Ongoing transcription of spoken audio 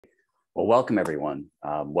Well, welcome everyone.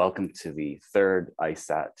 Welcome to the third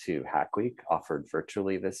ICESat-2 Hackweek offered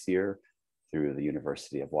virtually this year through the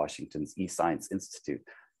University of Washington's eScience Institute.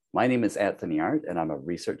 My name is Anthony Arendt, and I'm a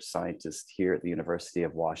research scientist here at the University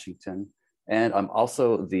of Washington. And I'm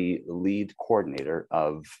also the lead coordinator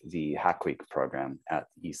of the Hackweek program at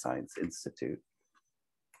the eScience Institute.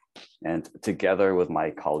 And together with my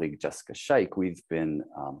colleague Jessica Scheik, we've been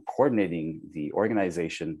coordinating the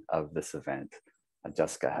organization of this event.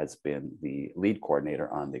 Jessica has been the lead coordinator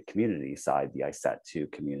on the community side, the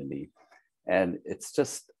ICESat-2 community. And it's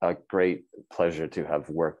just a great pleasure to have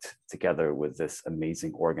worked together with this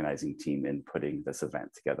amazing organizing team in putting this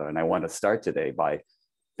event together. And I want to start today by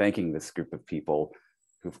thanking this group of people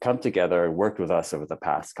who've come together and worked with us over the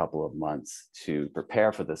past couple of months to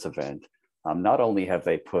prepare for this event. Not only have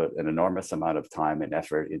they put an enormous amount of time and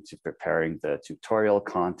effort into preparing the tutorial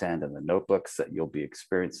content and the notebooks that you'll be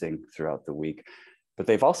experiencing throughout the week, but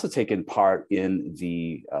they've also taken part in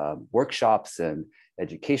the workshops and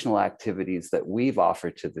educational activities that we've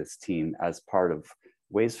offered to this team as part of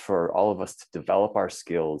ways for all of us to develop our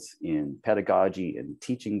skills in pedagogy and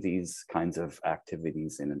teaching these kinds of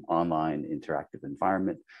activities in an online interactive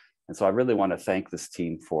environment. And so I really want to thank this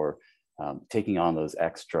team for taking on those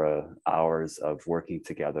extra hours of working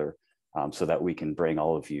together so that we can bring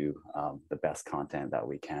all of you the best content that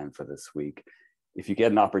we can for this week. If you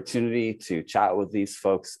get an opportunity to chat with these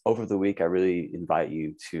folks over the week, I really invite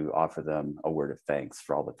you to offer them a word of thanks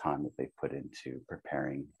for all the time that they've put into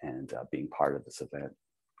preparing and being part of this event.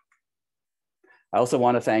 I also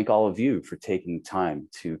want to thank all of you for taking time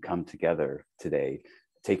to come together today,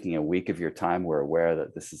 taking a week of your time. We're aware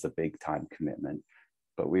that this is a big time commitment,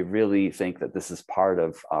 but we really think that this is part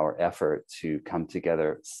of our effort to come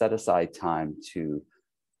together, set aside time to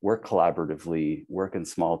work collaboratively, work in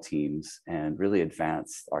small teams, and really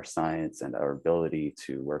advance our science and our ability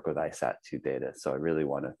to work with ICESat-2 data. So I really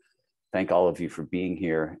want to thank all of you for being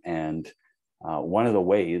here. And one of the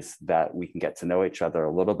ways that we can get to know each other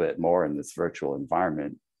a little bit more in this virtual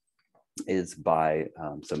environment is by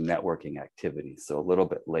some networking activities. So a little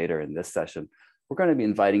bit later in this session, we're going to be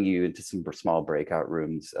inviting you into some small breakout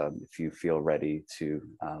rooms if you feel ready to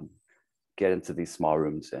get into these small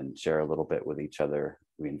rooms and share a little bit with each other.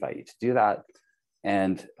 We invite you to do that.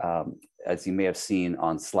 And as you may have seen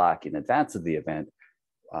on Slack in advance of the event,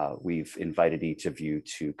 we've invited each of you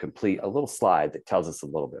to complete a little slide that tells us a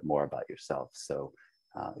little bit more about yourself. So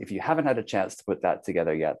if you haven't had a chance to put that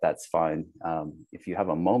together yet, that's fine. If you have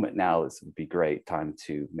a moment now, this would be great time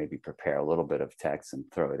to maybe prepare a little bit of text and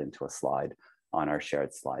throw it into a slide on our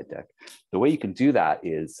shared slide deck. The way you can do that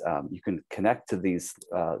is you can connect to these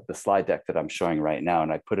the slide deck that I'm showing right now,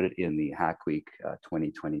 and I put it in the Hackweek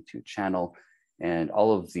 2022 channel, and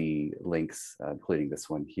all of the links, including this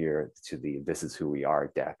one here, to the This Is Who We Are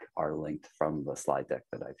deck are linked from the slide deck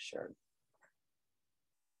that I've shared.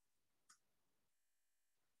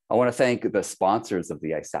 I want to thank the sponsors of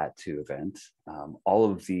the ICESat-2 event. All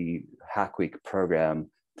of the Hackweek program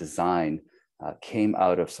design came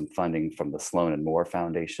out of some funding from the Sloan and Moore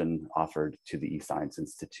Foundation offered to the eScience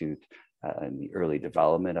Institute in the early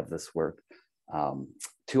development of this work.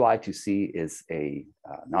 2I2C is a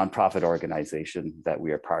nonprofit organization that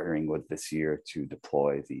we are partnering with this year to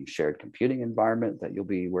deploy the shared computing environment that you'll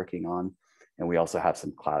be working on. And we also have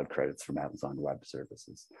some cloud credits from Amazon Web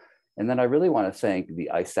Services. And then I really want to thank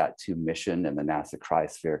the ICESat-2 mission and the NASA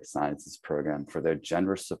Cryospheric Sciences program for their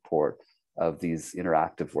generous support of these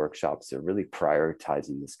interactive workshops. They're really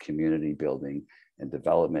prioritizing this community building and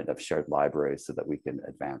development of shared libraries so that we can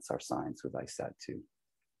advance our science with ICESat-2.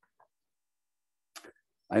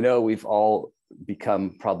 I know we've all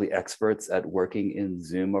become probably experts at working in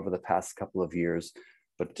Zoom over the past couple of years,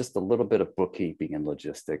 but just a little bit of bookkeeping and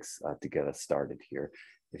logistics to get us started here.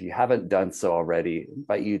 If you haven't done so already, I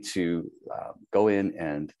invite you to go in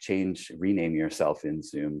and rename yourself in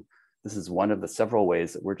Zoom. This is one of the several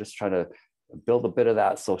ways that we're just trying to build a bit of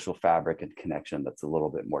that social fabric and connection that's a little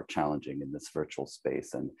bit more challenging in this virtual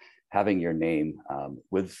space. And having your name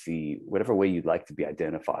with whatever way you'd like to be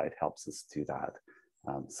identified helps us do that.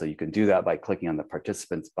 So you can do that by clicking on the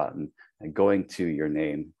participants button and going to your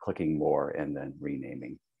name, clicking more, and then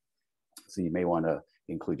renaming. So you may want to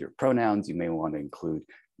include your pronouns, you may want to include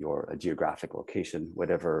your geographic location,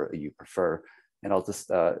 whatever you prefer. And I'll just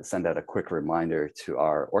send out a quick reminder to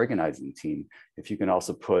our organizing team. If you can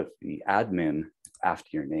also put the admin after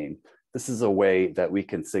your name, this is a way that we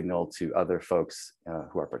can signal to other folks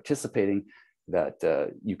who are participating that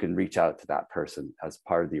you can reach out to that person as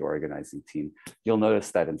part of the organizing team. You'll notice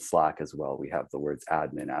that in Slack as well, we have the words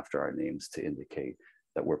admin after our names to indicate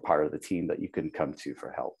that we're part of the team that you can come to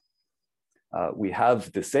for help. We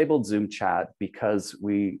have disabled Zoom chat because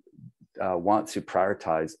we want to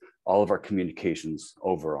prioritize all of our communications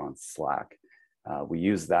over on Slack. We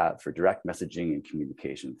use that for direct messaging and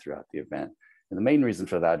communication throughout the event. And the main reason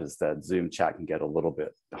for that is that Zoom chat can get a little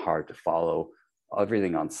bit hard to follow.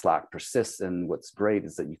 Everything on Slack persists, and what's great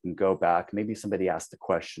is that you can go back, maybe somebody asked a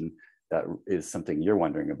question that is something you're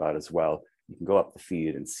wondering about as well. You can go up the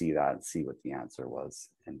feed and see that and see what the answer was,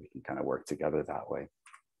 and we can kind of work together that way.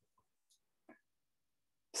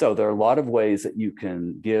 So there are a lot of ways that you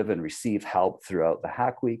can give and receive help throughout the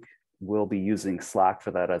Hack Week. We'll be using Slack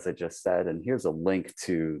for that, as I just said, and here's a link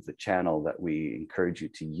to the channel that we encourage you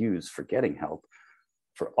to use for getting help.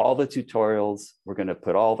 For all the tutorials, we're going to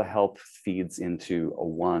put all the help feeds into a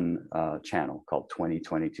one channel called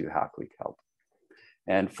 2022 Hack Week Help.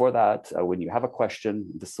 And for that, when you have a question,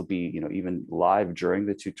 this will be even live during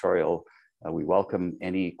the tutorial. We welcome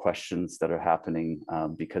any questions that are happening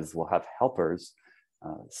because we'll have helpers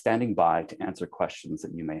standing by to answer questions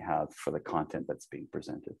that you may have for the content that's being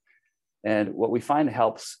presented. And what we find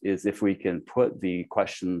helps is if we can put the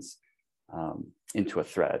questions into a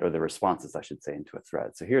thread, or the responses, I should say, into a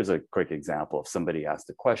thread. So here's a quick example. If somebody asked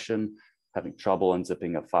a question, having trouble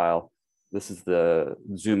unzipping a file, this is the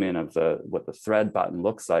zoom in of what the thread button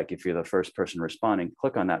looks like. If you're the first person responding,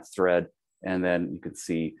 click on that thread, and then you can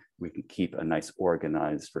see we can keep a nice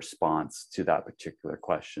organized response to that particular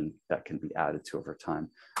question that can be added to over time.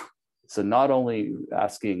 So not only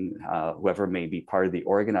asking whoever may be part of the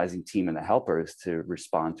organizing team and the helpers to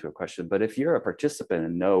respond to a question, but if you're a participant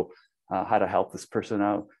and know how to help this person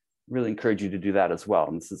out, really encourage you to do that as well.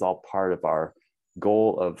 And this is all part of our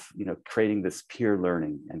goal of creating this peer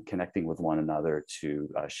learning and connecting with one another to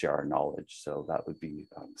share our knowledge. So that would be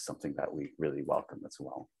something that we really welcome as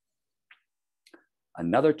well.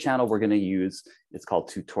 Another channel we're going to use is called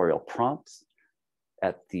tutorial prompts.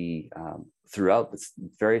 At the throughout the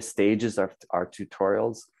various stages of our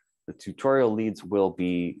tutorials, the tutorial leads will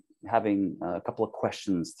be having a couple of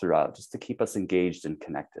questions throughout just to keep us engaged and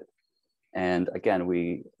connected. And again,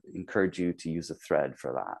 we encourage you to use a thread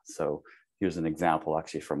for that. So here's an example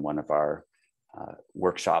actually from one of our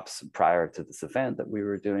workshops prior to this event that we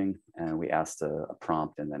were doing, and we asked a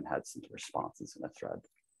prompt and then had some responses in a thread.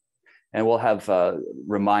 And we'll have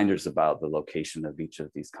reminders about the location of each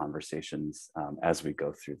of these conversations as we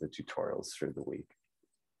go through the tutorials through the week.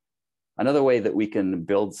 Another way that we can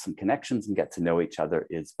build some connections and get to know each other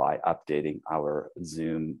is by updating our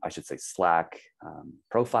Zoom, I should say Slack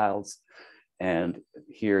profiles. And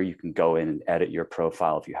here you can go in and edit your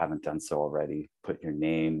profile if you haven't done so already, put your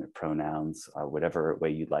name, pronouns, whatever way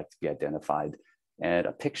you'd like to be identified. And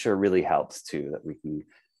a picture really helps too, that we can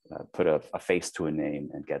put a face to a name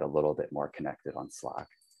and get a little bit more connected on Slack.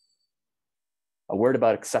 A word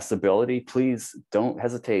about accessibility, please don't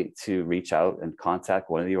hesitate to reach out and contact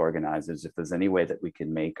one of the organizers if there's any way that we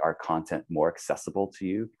can make our content more accessible to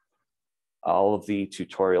you. All of the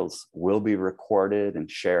tutorials will be recorded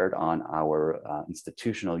and shared on our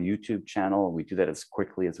institutional YouTube channel. We do that as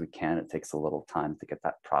quickly as we can. It takes a little time to get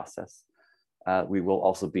that process. We will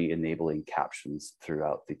also be enabling captions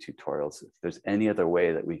throughout the tutorials. If there's any other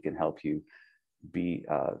way that we can help you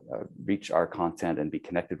reach our content and be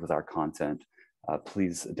connected with our content,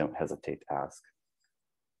 please don't hesitate to ask.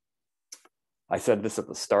 I said this at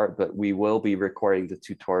the start, but we will be recording the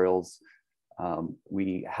tutorials.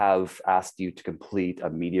 We have asked you to complete a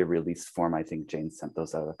media release form. I think Jane sent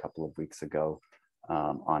those out a couple of weeks ago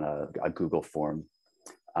on a Google form.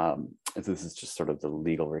 This is just sort of the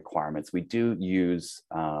legal requirements. We do use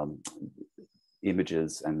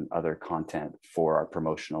images and other content for our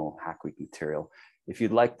promotional Hack Week material. If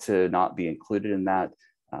you'd like to not be included in that,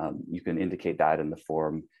 you can indicate that in the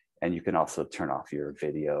form, and you can also turn off your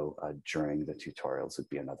video during the tutorials would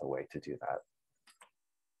be another way to do that.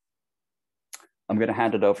 I'm going to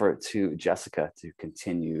hand it over to Jessica to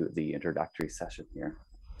continue the introductory session here.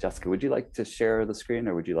 Jessica, would you like to share the screen,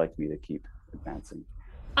 or would you like me to keep advancing?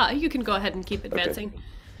 You can go ahead and keep advancing.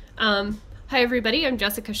 Okay. Hi, everybody. I'm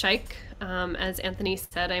Jessica Scheich. As Anthony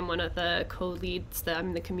said, I'm one of the co-leads.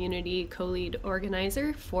 I'm the community co-lead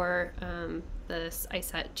organizer for this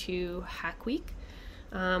ICESat-2 Hackweek.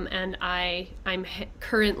 And I'm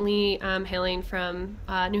currently hailing from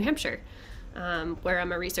New Hampshire, where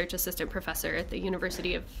I'm a research assistant professor at the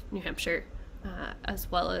University of New Hampshire, as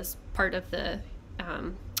well as part of the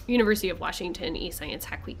University of Washington eScience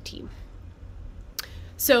Hackweek team.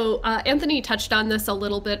 So Anthony touched on this a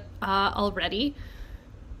little bit already,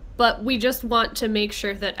 but we just want to make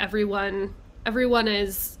sure that everyone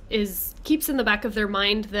keeps in the back of their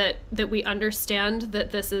mind that we understand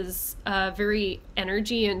that this is a very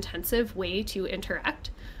energy intensive way to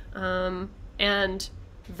interact. and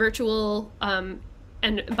virtual,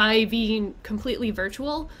 and by being completely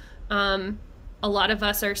virtual, a lot of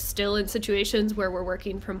us are still in situations where we're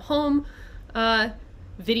working from home.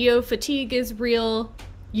 Video fatigue is real.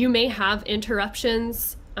 You may have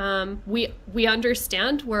interruptions. We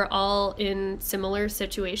understand we're all in similar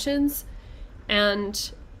situations,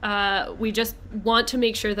 and we just want to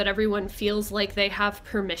make sure that everyone feels like they have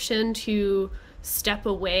permission to step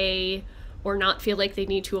away or not feel like they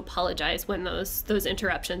need to apologize when those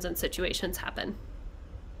interruptions and situations happen.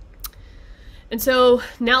 And so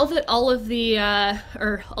now that all of the,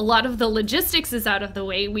 or a lot of the logistics is out of the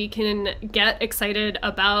way, we can get excited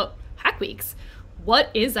about Hack Weeks. What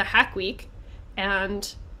is a Hack Week,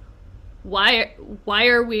 and why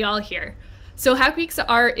are we all here? So Hack Weeks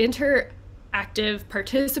are interactive,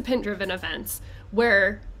 participant-driven events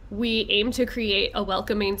where we aim to create a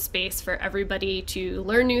welcoming space for everybody to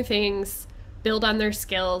learn new things, build on their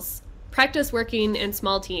skills, practice working in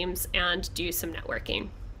small teams, and do some networking.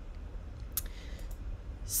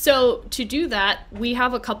 So to do that, we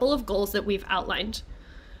have a couple of goals that we've outlined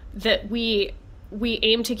that we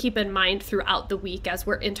aim to keep in mind throughout the week as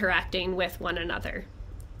we're interacting with one another.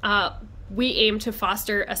 We aim to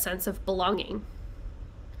foster a sense of belonging.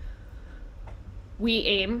 We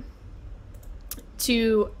aim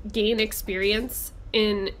to gain experience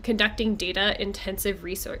in conducting data-intensive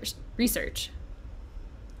research.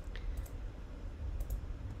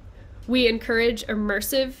 We encourage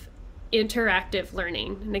immersive, interactive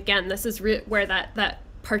learning. And again, this is where that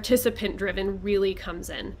participant-driven really comes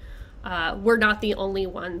in. We're not the only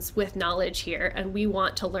ones with knowledge here, and we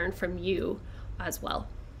want to learn from you as well.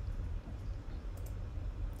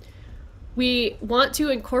 We want to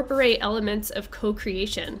incorporate elements of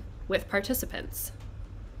co-creation with participants.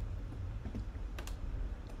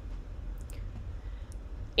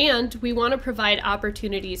 And we want to provide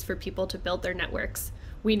opportunities for people to build their networks.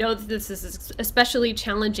 We know that this is especially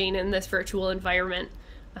challenging in this virtual environment.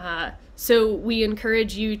 So we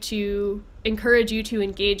encourage you to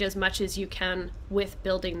engage as much as you can with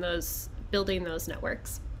building those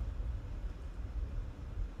networks.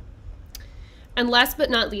 And last but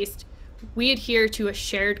not least, we adhere to a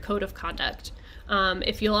shared code of conduct.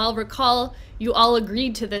 If you'll all recall, you all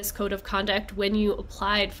agreed to this code of conduct when you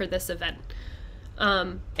applied for this event.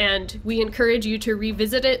 And we encourage you to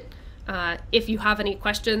revisit it. If you have any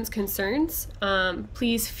questions, concerns,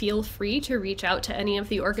 please feel free to reach out to any of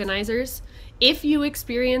the organizers. If you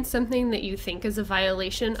experience something that you think is a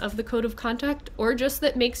violation of the code of conduct, or just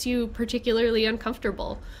that makes you particularly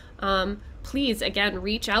uncomfortable, please, again,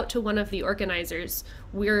 reach out to one of the organizers.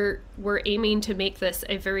 We're aiming to make this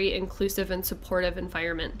a very inclusive and supportive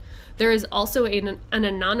environment. There is also an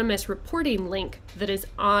anonymous reporting link that is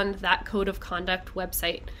on that code of conduct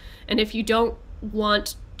website. And if you don't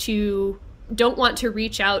want to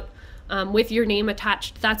reach out with your name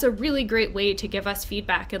attached, that's a really great way to give us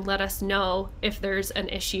feedback and let us know if there's an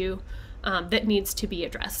issue that needs to be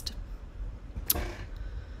addressed.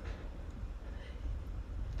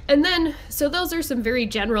 And then, so those are some very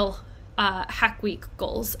general Hack Week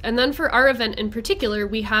goals. And then for our event in particular,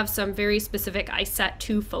 we have some very specific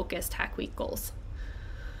ICESat-2 focused Hack Week goals.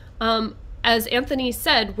 As Anthony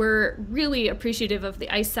said, we're really appreciative of the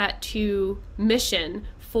ICESat-2 mission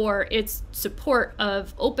for its support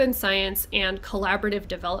of open science and collaborative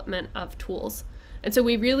development of tools. And so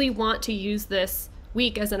we really want to use this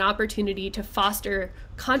week as an opportunity to foster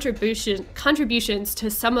contributions to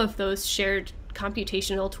some of those shared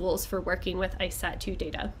computational tools for working with ICESat-2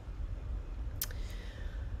 data.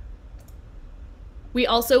 We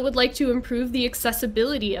also would like to improve the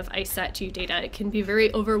accessibility of ICESat-2 data. It can be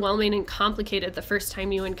very overwhelming and complicated the first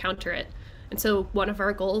time you encounter it. And so one of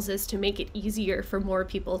our goals is to make it easier for more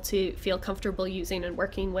people to feel comfortable using and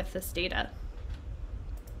working with this data.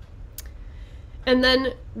 And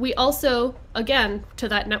then we also, again, to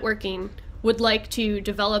that networking, would like to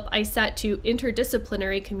develop ICESat-2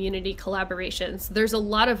 interdisciplinary community collaborations. There's a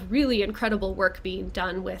lot of really incredible work being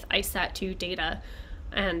done with ICESat-2 data,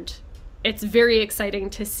 and it's very exciting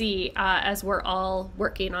to see as we're all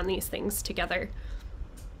working on these things together.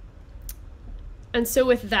 And so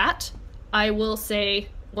with that, I will say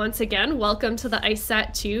once again, welcome to the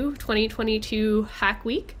ICESat-2 2022 Hack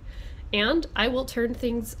Week. And I will turn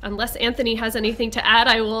things, unless Anthony has anything to add,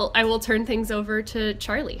 I will turn things over to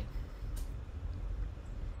Charlie.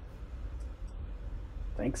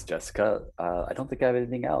 Thanks, Jessica. I don't think I have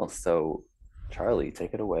anything else. So Charlie,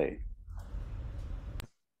 take it away.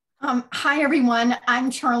 Hi, everyone.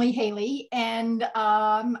 I'm Charley Haley, and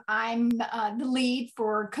I'm the lead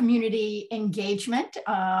for community engagement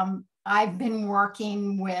I've been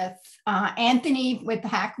working with Anthony with the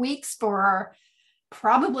Hackweeks for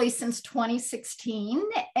probably since 2016,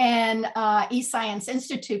 and eScience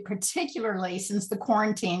Institute particularly since the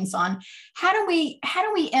quarantines, on how do we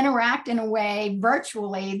interact in a way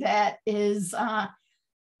virtually that is a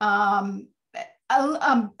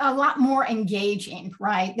lot more engaging,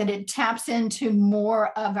 right? That it taps into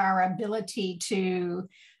more of our ability to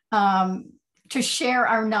share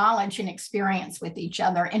our knowledge and experience with each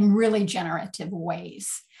other in really generative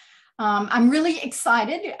ways. I'm really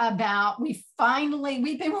excited about, we've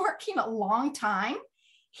been working a long time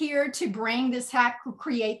here to bring this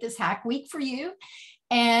create this Hack Week for you.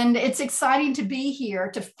 And it's exciting to be here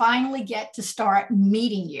to finally get to start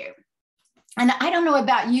meeting you. And I don't know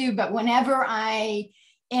about you, but whenever I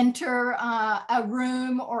enter a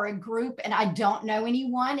room or a group and I don't know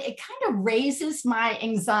anyone, it kind of raises my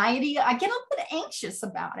anxiety. I get a little bit anxious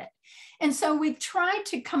about it. And so we've tried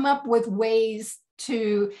to come up with ways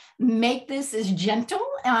to make this as gentle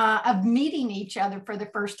of meeting each other for the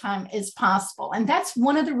first time as possible. And that's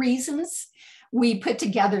one of the reasons we put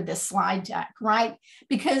together this slide deck, right?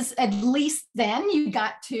 Because at least then you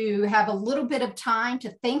got to have a little bit of time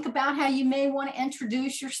to think about how you may want to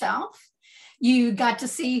introduce yourself. You got to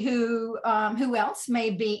see who else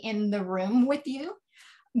may be in the room with you.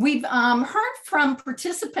 We've heard from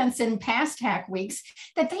participants in past Hack Weeks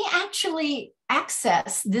that they actually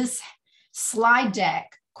access this slide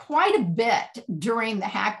deck quite a bit during the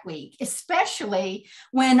Hack Week, especially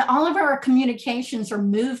when all of our communications are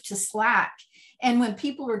moved to Slack. And when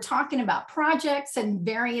people are talking about projects and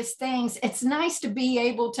various things, it's nice to be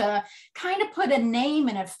able to kind of put a name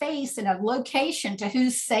and a face and a location to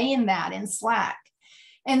who's saying that in Slack.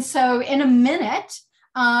 And so in a minute,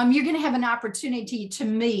 you're going to have an opportunity to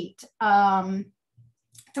meet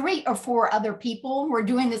 3 or 4 other people. We're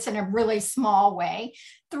doing this in a really small way.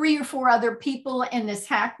 3 or 4 other people in this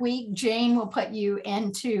Hack Week. Jane will put you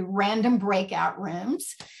into random breakout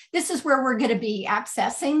rooms. This is where we're going to be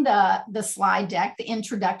accessing the slide deck, the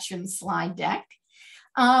introduction slide deck.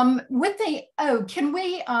 Can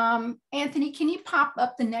we, Anthony, can you pop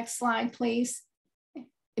up the next slide, please?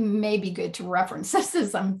 It may be good to reference this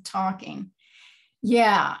as I'm talking.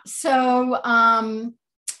 Yeah, so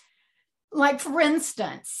like for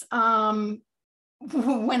instance, when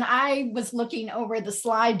I was looking over the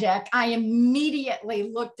slide deck, I immediately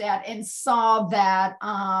looked at and saw that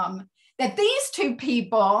that these 2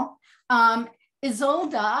 people,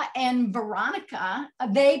 Isolde and Veronica,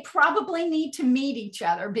 they probably need to meet each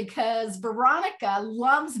other because Veronica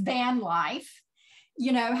loves van life.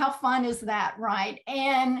 You know, how fun is that, right?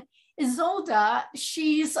 And Isolde,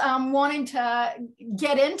 she's wanting to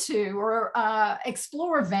get into or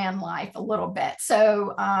explore van life a little bit.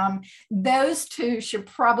 So those 2 should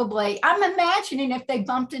probably, I'm imagining if they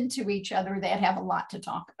bumped into each other, they'd have a lot to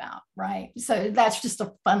talk about, right? So that's just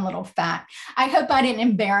a fun little fact. I hope I didn't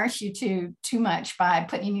embarrass you too much by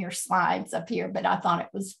putting your slides up here, but I thought it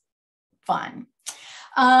was fun.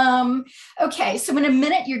 Okay, so in a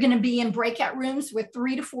minute, you're going to be in breakout rooms with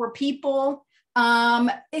 3 to 4 people.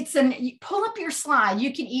 You pull up your slide.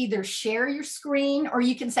 You can either share your screen or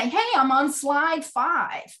you can say, hey, I'm on slide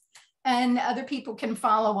 5, and other people can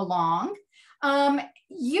follow along.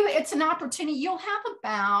 It's an opportunity. You'll have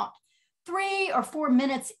about 3 or 4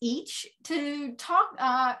 minutes each to talk,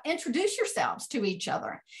 introduce yourselves to each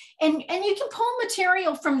other. And you can pull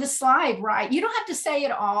material from the slide, right? You don't have to say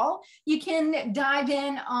it all. You can dive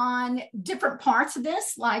in on different parts of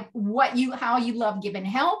this, like how you love giving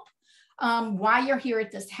help, why you're here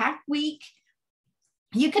at this Hack Week.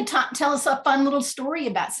 You could tell us a fun little story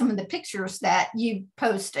about some of the pictures that you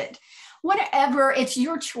posted. Whatever, it's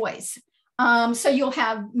your choice. So you'll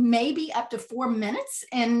have maybe up to 4 minutes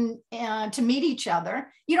to meet each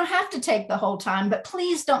other. You don't have to take the whole time, but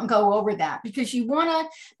please don't go over that because you want to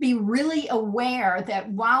be really aware that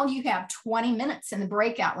while you have 20 minutes in the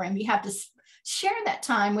breakout room, you have to share that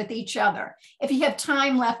time with each other. If you have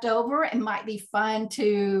time left over, it might be fun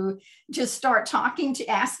to just start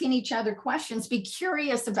asking each other questions. Be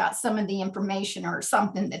curious about some of the information or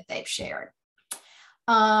something that they've shared.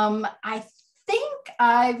 I think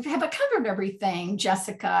have I covered everything,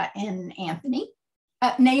 Jessica and Anthony?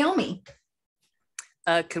 Naomi.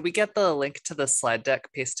 Could we get the link to the slide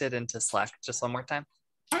deck pasted into Slack just one more time?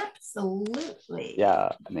 Absolutely.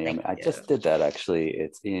 Yeah, Naomi, I just did that actually.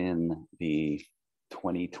 It's in the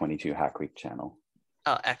 2022 Hack Week channel.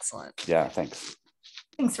 Oh, excellent. Yeah, thanks.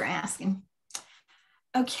 Thanks for asking.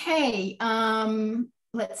 Okay,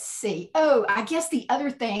 let's see. Oh, I guess the other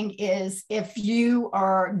thing is if you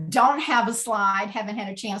don't have a slide, haven't had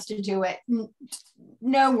a chance to do it,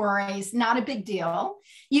 no worries, not a big deal.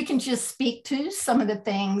 You can just speak to some of the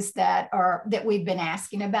things that we've been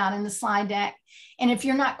asking about in the slide deck. And if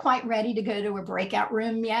you're not quite ready to go to a breakout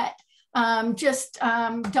room yet, just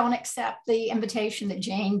don't accept the invitation that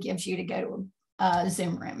Jane gives you to go to a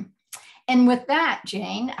Zoom room. And with that,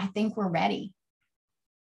 Jane, I think we're ready.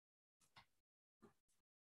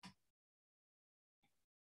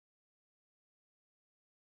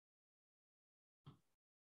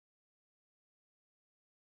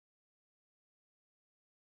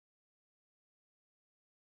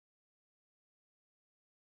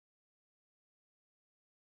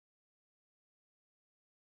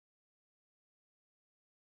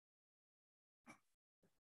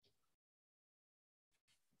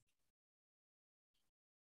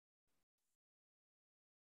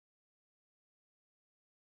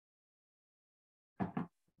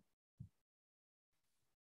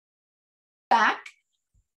 Back.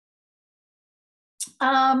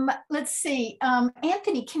 Let's see.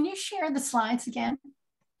 Anthony, can you share the slides again?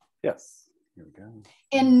 Yes, here we go.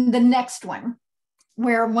 In the next one,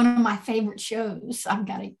 where one of my favorite shows, I've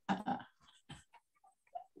got to,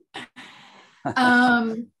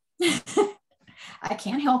 I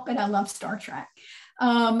can't help it. I love Star Trek.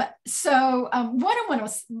 What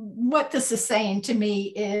this is saying to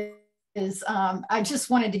me is I just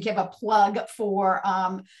wanted to give a plug for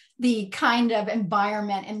the kind of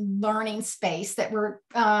environment and learning space that we're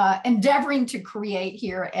endeavoring to create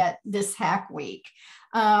here at this Hack Week.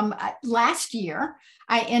 Last year,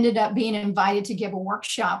 I ended up being invited to give a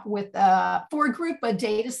workshop for a group of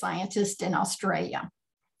data scientists in Australia.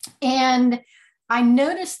 And I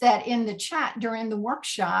noticed that in the chat during the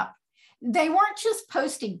workshop, they weren't just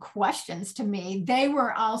posting questions to me, they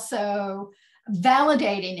were also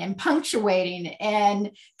validating and punctuating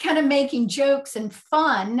and kind of making jokes and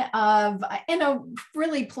fun in a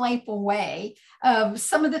really playful way of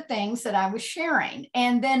some of the things that I was sharing.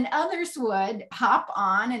 And then others would hop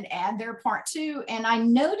on and add their part too. And I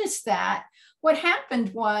noticed that what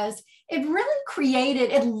happened was it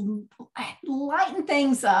lightened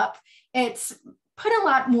things up. It's put a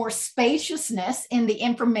lot more spaciousness in the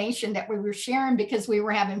information that we were sharing because we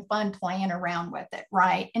were having fun playing around with it,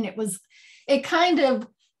 right? And it kind of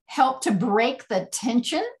helped to break the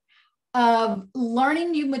tension of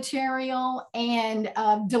learning new material and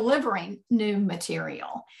delivering new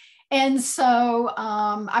material. And so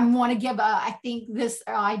I want to give I think this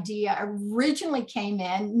idea originally came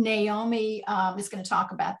in, Naomi is going to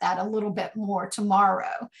talk about that a little bit more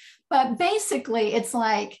tomorrow. But basically it's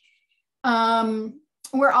like,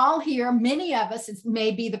 we're all here, many of us, it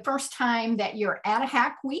may be the first time that you're at a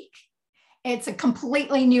Hack Week. It's a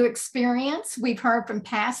completely new experience. We've heard from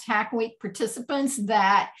past Hack Week participants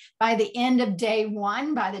that by the end of day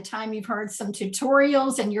one, by the time you've heard some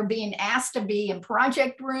tutorials and you're being asked to be in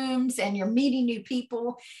project rooms and you're meeting new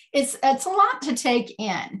people, it's a lot to take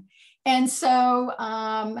in. And so,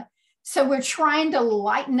 so we're trying to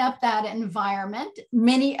lighten up that environment.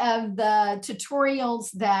 Many of the tutorials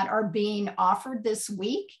that are being offered this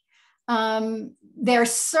week, they're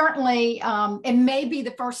certainly, it may be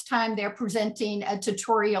the first time they're presenting a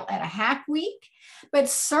tutorial at a Hack Week, but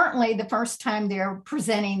certainly the first time they're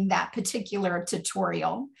presenting that particular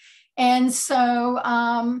tutorial. And so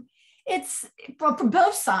it's for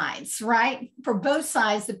both sides, right? For both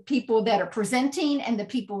sides, the people that are presenting and the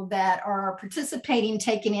people that are participating,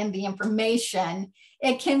 taking in the information,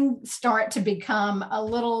 it can start to become a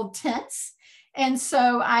little tense. And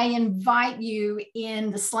so I invite you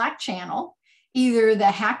in the Slack channel, either the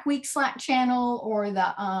Hack Week Slack channel or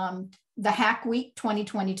the Hack Week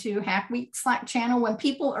 2022 Hack Week Slack channel, when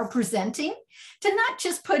people are presenting, to not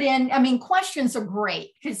just put in, I mean, questions are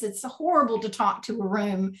great because it's horrible to talk to a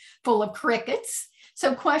room full of crickets.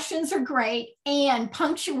 So questions are great, and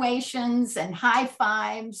punctuations and high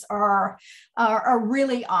fives are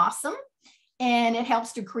really awesome. And it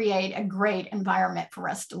helps to create a great environment for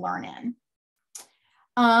us to learn in.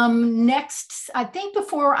 Next, I think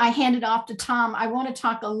before I hand it off to Tom, I want to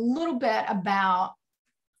talk a little bit about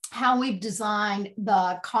how we've designed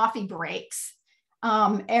the coffee breaks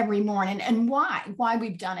every morning and why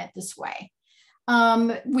we've done it this way.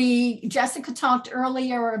 Jessica talked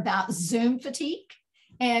earlier about Zoom fatigue,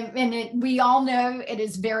 and we all know it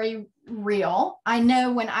is very real. I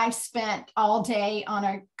know when I've spent all day on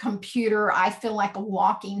a computer, I feel like a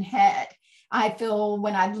walking head. I feel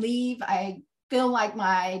when I leave, I feel like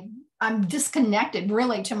I'm disconnected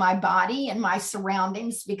really to my body and my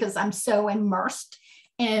surroundings because I'm so immersed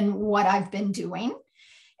in what I've been doing.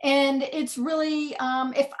 And it's really,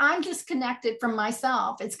 if I'm just connected from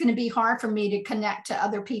myself, it's going to be hard for me to connect to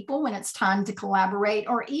other people when it's time to collaborate,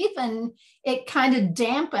 or even it kind of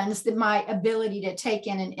dampens my ability to take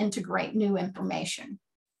in and integrate new information.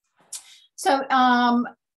 So, and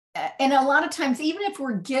a lot of times, even if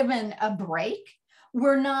we're given a break,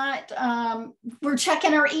 we're not, we're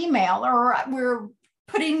checking our email, or we're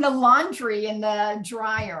putting the laundry in the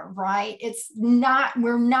dryer, right? It's not,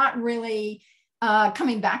 we're not really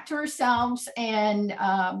coming back to ourselves and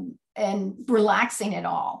relaxing at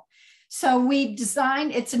all. So we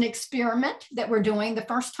designed, it's an experiment that we're doing the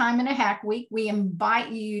first time in a hack week. We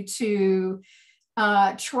invite you to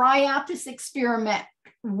try out this experiment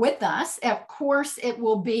with us. Of course,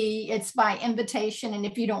 it's by invitation. And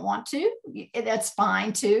if you don't want to, that's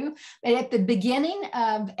fine too. But at the beginning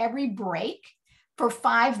of every break, for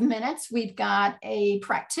 5 minutes, we've got a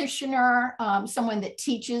practitioner, someone that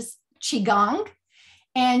teaches Qigong,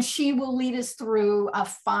 and she will lead us through a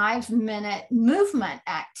 5-minute movement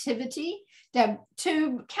activity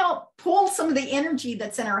to help pull some of the energy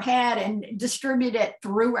that's in our head and distribute it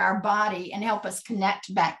through our body and help us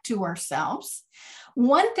connect back to ourselves.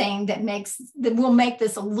 One thing that will make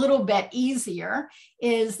this a little bit easier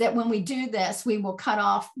is that when we do this, we will cut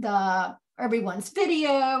off everyone's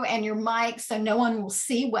video and your mic so no one will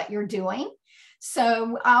see what you're doing.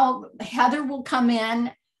 So Heather will come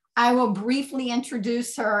in, I will briefly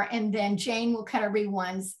introduce her, and then Jane will cut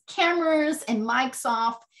everyone's cameras and mics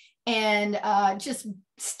off, and just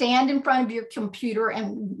stand in front of your computer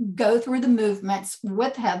and go through the movements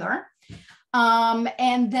with Heather.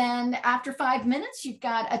 And then after 5 minutes, you've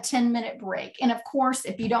got a 10-minute break. And of course,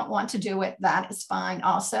 if you don't want to do it, that is fine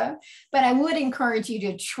also. But I would encourage you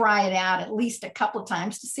to try it out at least a couple of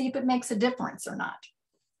times to see if it makes a difference or not.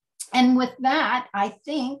 And with that, I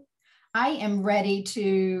think I am ready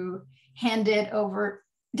to hand it over.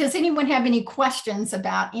 Does anyone have any questions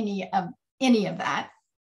about any of that?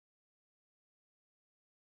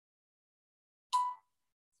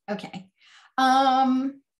 Okay.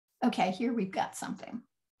 Okay, here we've got something.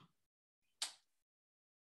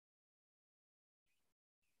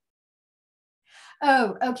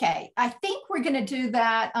 Oh, okay. I think we're going to do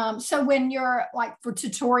that. So when you're like for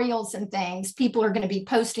tutorials and things, people are going to be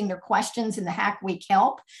posting their questions in the Hack Week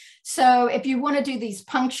help. So if you want to do these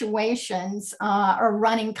punctuations or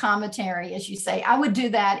running commentary, as you say, I would do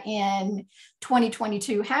that in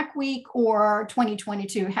 2022 Hack Week or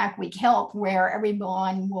 2022 Hack Week help, where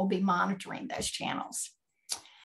everyone will be monitoring those channels.